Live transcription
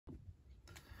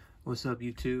What's up,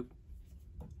 YouTube?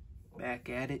 Back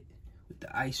at it with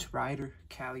the Ice Rider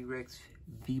Clayrex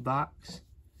VBox.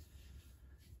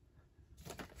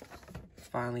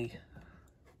 Finally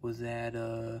was at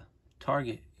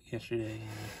Target yesterday,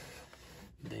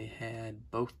 and they had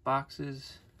both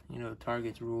boxes. You know,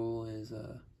 Target's rule is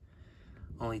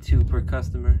only 2 per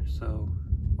customer, so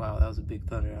wow, that was a big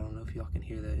thunder. I don't know if y'all can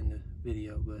hear that in the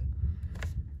video, but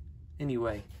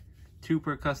anyway, 2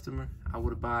 per customer. I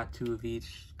would have bought 2 of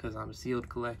each because I'm a sealed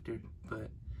collector, but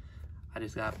I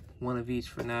just got 1 of each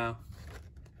for now.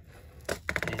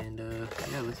 And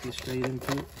yeah, let's get straight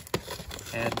into it.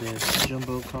 Add the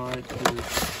jumbo card to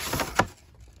the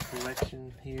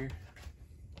collection here.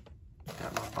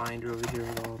 Got my binder over here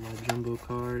with all my jumbo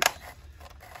cards.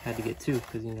 Had to get 2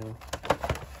 because, you know,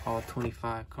 all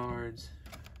 25 cards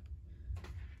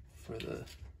for the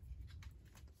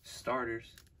starters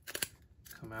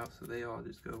come out, so they all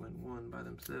just go in one by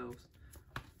themselves.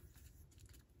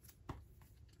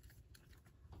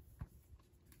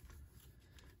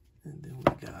 And then we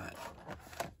got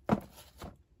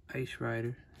Ice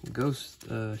Rider. Ghost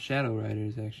Shadow Rider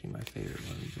is actually my favorite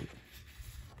one,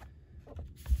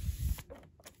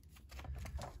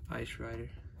 but Ice Rider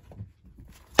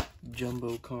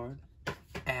jumbo card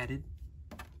added.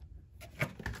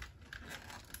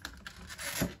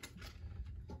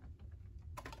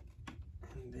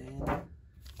 And then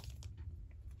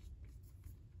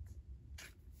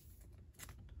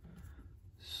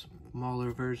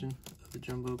smaller version of the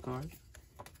jumbo card.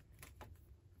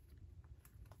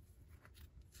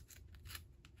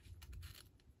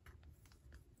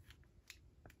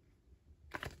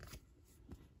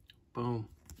 Boom.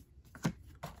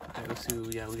 Alright, let's see what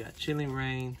we got. We got Chilling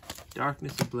Reign,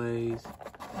 Darkness Ablaze,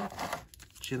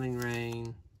 Chilling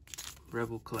Reign,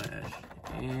 Rebel Clash.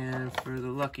 And for the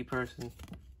lucky person,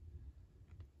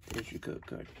 there's your code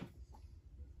card.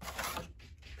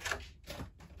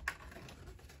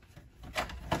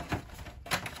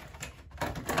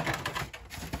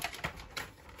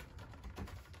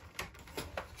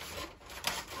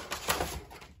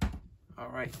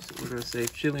 Alright, so we're going to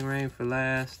save Chilling Reign for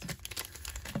last.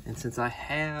 And since I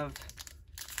have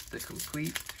the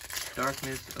complete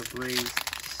Darkness Ablaze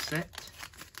set,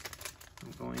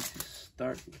 I'm going to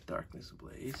start with Darkness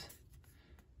Ablaze.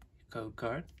 Code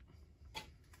card.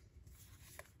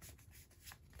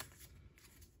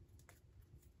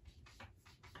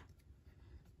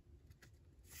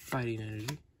 Fighting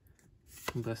Energy.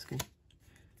 Combuskin.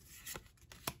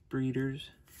 Breeders.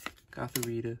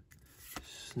 Gotharita.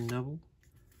 Snubble.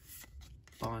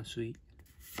 Bond Sweet.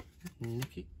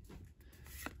 Nikki.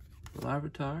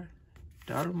 Larvitar.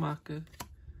 Darumaka.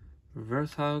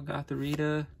 Reverse Hollow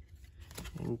Gotharita.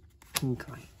 And King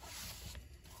Klein.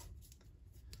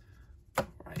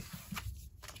 Alright.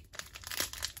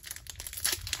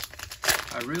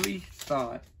 I really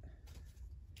thought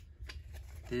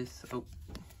this, oh,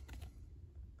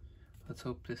 let's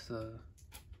hope this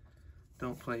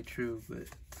don't play true, but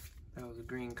that was a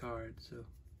green card, so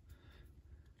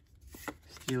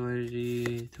Steel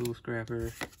Energy, Tool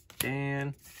Scrapper,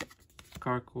 Dan,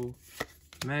 Karkle,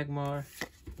 Magmar,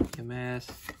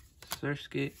 Yamask,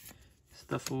 Surskit,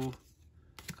 Stuffle,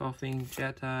 Coughing,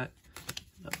 Chatot,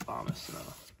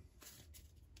 Abomasnow.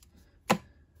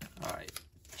 Alright,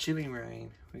 Chilling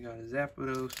Reign. We got a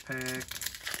Zapdos pack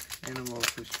and a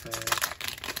Moltres pack.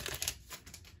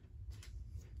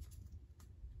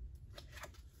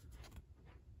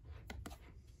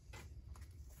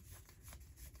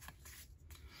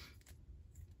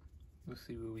 Let's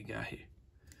see what we got here.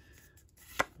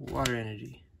 Water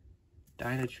Energy,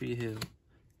 Dynatree Hill,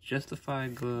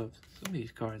 Justified Gloves. Some of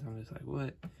these cards, I'm just like,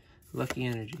 what? Lucky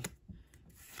Energy,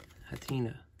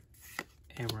 Hatina,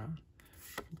 Amron,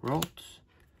 Roltz,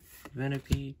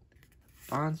 Venipede,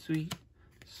 Bonsweet,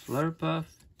 Slurpuff,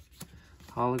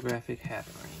 Holographic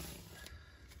Hatterene.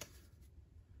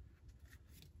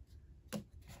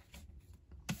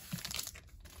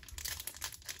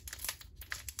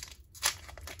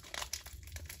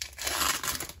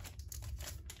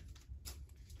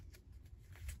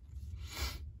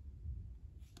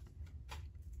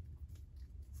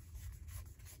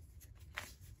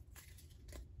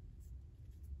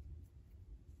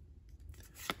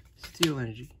 Steel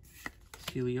Energy,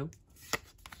 Celio,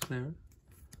 Clara,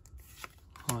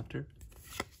 Haunter,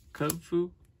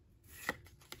 Cubfu,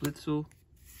 Blitzel,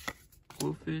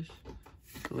 Wolfish,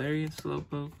 Galarian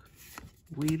Slowpoke,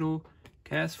 Weedle,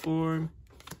 Castform,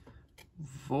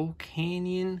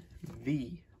 Volcanion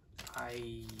V.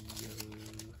 I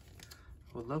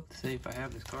would love to say if I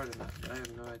have this card or not, but I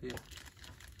have no idea.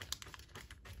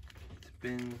 It's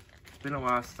been a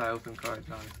while since I opened cards,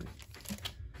 honestly.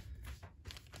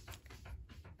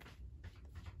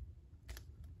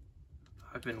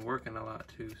 I've been working a lot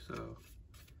too, so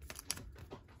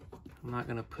I'm not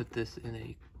gonna put this in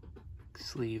a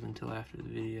sleeve until after the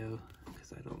video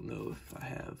because I don't know if I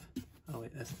have. Oh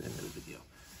wait, that's the end of the video.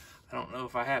 I don't know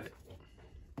if I have it.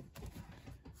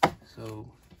 So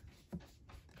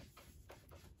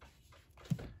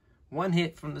one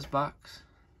hit from this box.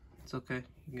 It's okay.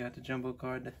 You got the jumbo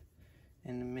card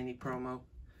and the mini promo,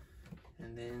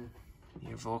 and then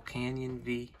your Volcanion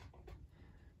V.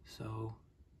 So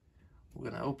we're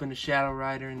gonna open the Shadow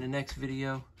Rider in the next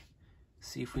video,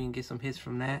 see if we can get some hits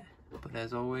from that. But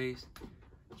as always,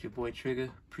 it's your boy Trigger.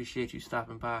 Appreciate you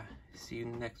stopping by. See you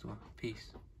in the next one.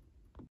 Peace.